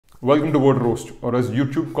Welcome to Word Roast, or as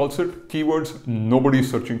YouTube calls it, keywords nobody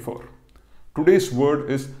is searching for. Today's word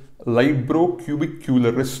is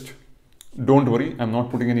Librocubicularist. Don't worry, I'm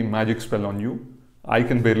not putting any magic spell on you. I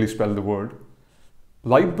can barely spell the word.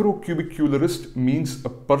 Librocubicularist means a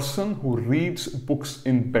person who reads books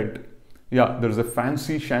in bed. Yeah, there's a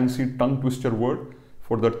fancy shancy tongue twister word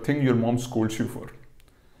for that thing your mom scolds you for.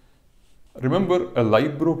 Remember, a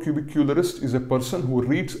librocubicularist is a person who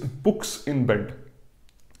reads books in bed.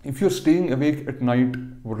 If you're staying awake at night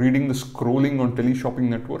reading the scrolling on Teleshopping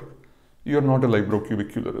Network, you're not a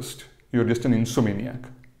librocubicularist. You're just an insomniac.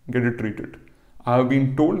 Get it treated. I have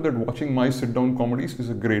been told that watching my sit-down comedies is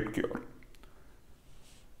a great cure.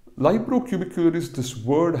 Librocubicularist, this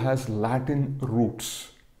word has Latin roots.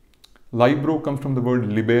 Libro comes from the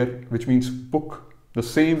word liber, which means book, the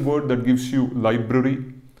same word that gives you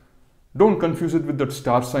library. Don't confuse it with that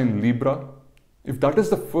star sign Libra. If that is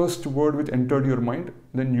the first word which entered your mind,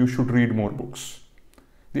 then you should read more books.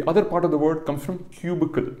 The other part of the word comes from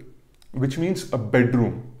cubicle, which means a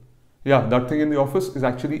bedroom. Yeah, that thing in the office is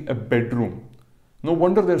actually a bedroom. No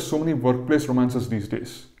wonder there are so many workplace romances these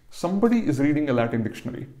days. Somebody is reading a Latin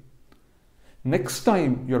dictionary. Next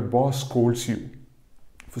time your boss scolds you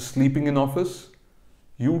for sleeping in office,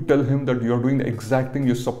 you tell him that you are doing the exact thing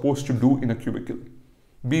you're supposed to do in a cubicle.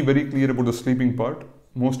 Be very clear about the sleeping part.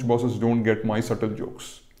 Most bosses don't get my subtle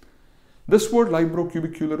jokes. This word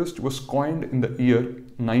librocubicularist was coined in the year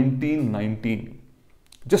 1919,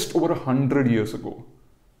 just over 100 years ago.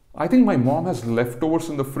 I think my mom has leftovers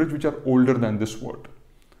in the fridge which are older than this word.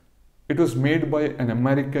 It was made by an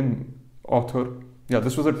American author. Yeah,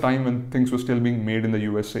 this was a time when things were still being made in the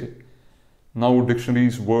USA. Now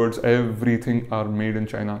dictionaries, words, everything are made in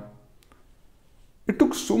China. It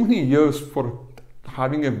took so many years for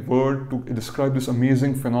having a word to describe this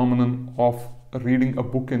amazing phenomenon of reading a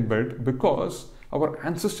book in bed because our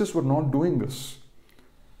ancestors were not doing this.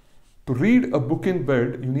 To read a book in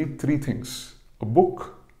bed, you need three things: a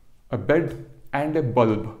book, a bed, and a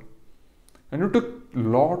bulb. And it took a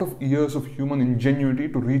lot of years of human ingenuity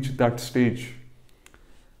to reach that stage.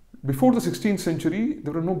 Before the 16th century,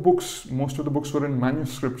 there were no books. Most of the books were in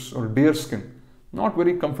manuscripts or deerskin, not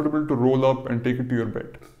very comfortable to roll up and take it to your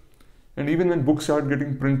bed. And even when books started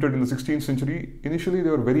getting printed in the 16th century, initially they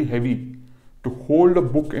were very heavy. To hold a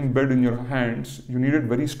book in bed in your hands, you needed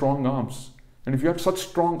very strong arms. And if you had such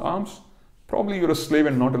strong arms, probably you're a slave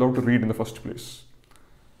and not allowed to read in the first place.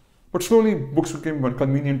 But slowly books became more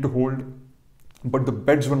convenient to hold, but the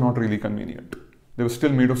beds were not really convenient. They were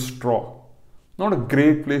still made of straw. Not a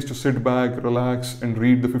great place to sit back, relax, and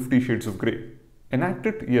read the 50 Shades of Grey. Enact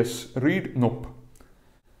it? Yes. Read? Nope.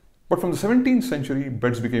 But from the 17th century,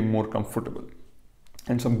 beds became more comfortable.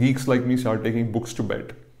 And some geeks like me started taking books to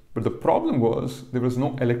bed. But the problem was there was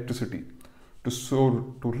no electricity.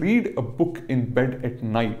 To read a book in bed at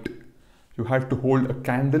night, you had to hold a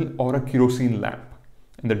candle or a kerosene lamp.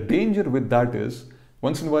 And the danger with that is,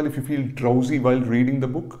 once in a while if you feel drowsy while reading the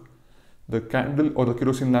book, the candle or the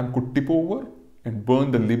kerosene lamp could tip over and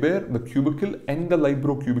burn the liber, the cubicle, and the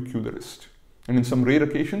librocubicularist. And in some rare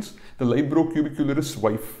occasions, the librocubicularist's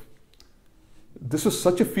wife. This was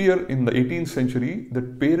such a fear in the 18th century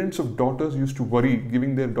that parents of daughters used to worry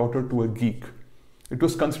giving their daughter to a geek. It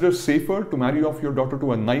was considered safer to marry off your daughter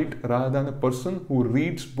to a knight rather than a person who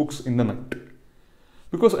reads books in the night.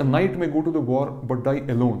 Because a knight may go to the war but die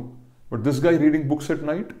alone. But this guy reading books at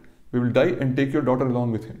night, we will die and take your daughter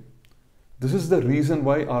along with him. This is the reason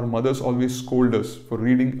why our mothers always scold us for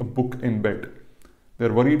reading a book in bed.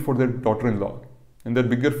 They're worried for their daughter-in-law. And their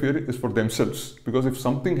bigger fear is for themselves, because if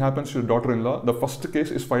something happens to the daughter-in-law, the first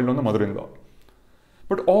case is filed on the mother-in-law.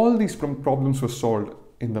 But all these problems were solved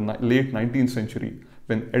in the late 19th century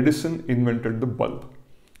when Edison invented the bulb.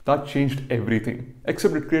 That changed everything,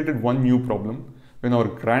 except it created one new problem when our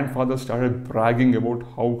grandfathers started bragging about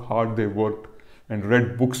how hard they worked and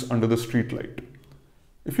read books under the streetlight.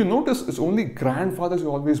 If you notice, it's only grandfathers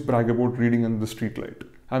who always brag about reading under the streetlight.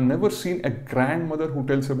 I've never seen a grandmother who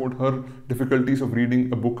tells about her difficulties of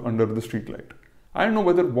reading a book under the streetlight. I don't know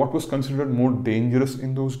whether what was considered more dangerous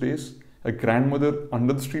in those days, a grandmother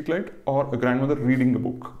under the streetlight or a grandmother reading a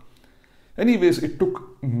book. Anyways, it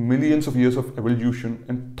took millions of years of evolution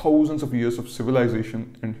and thousands of years of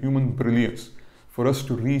civilization and human brilliance for us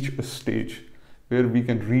to reach a stage where we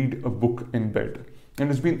can read a book in bed. And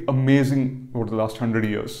it's been amazing over the last 100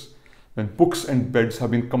 years. When books and beds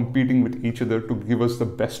have been competing with each other to give us the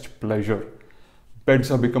best pleasure. Beds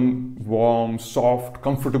have become warm, soft,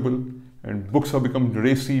 comfortable, and books have become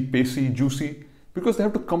racy, pacey, juicy, because they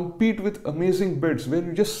have to compete with amazing beds where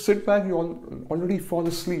you just sit back, you already fall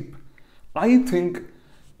asleep. I think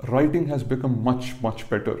writing has become much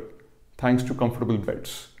better thanks to comfortable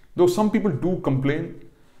beds. Though some people do complain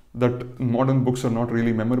that modern books are not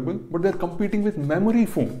really memorable, but they're competing with memory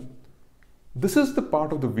foam. This is the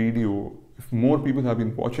part of the video, if more people have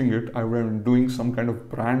been watching it, I would have been doing some kind of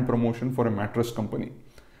brand promotion for a mattress company.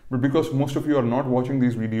 But because most of you are not watching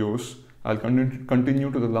these videos, I'll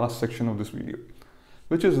continue to the last section of this video,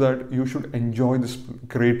 which is that you should enjoy this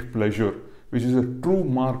great pleasure, which is a true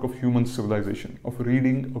mark of human civilization, of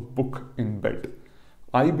reading a book in bed.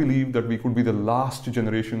 I believe that we could be the last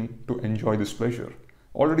generation to enjoy this pleasure.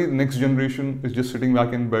 Already the next generation is just sitting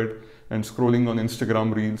back in bed and scrolling on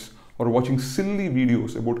Instagram reels or watching silly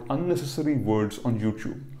videos about unnecessary words on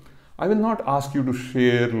YouTube. I will not ask you to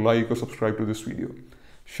share, like or subscribe to this video.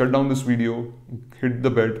 Shut down this video, hit the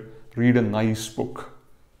bed, read a nice book.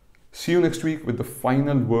 See you next week with the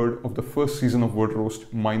final word of the first season of Word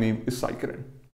Roast. My name is Saikiran.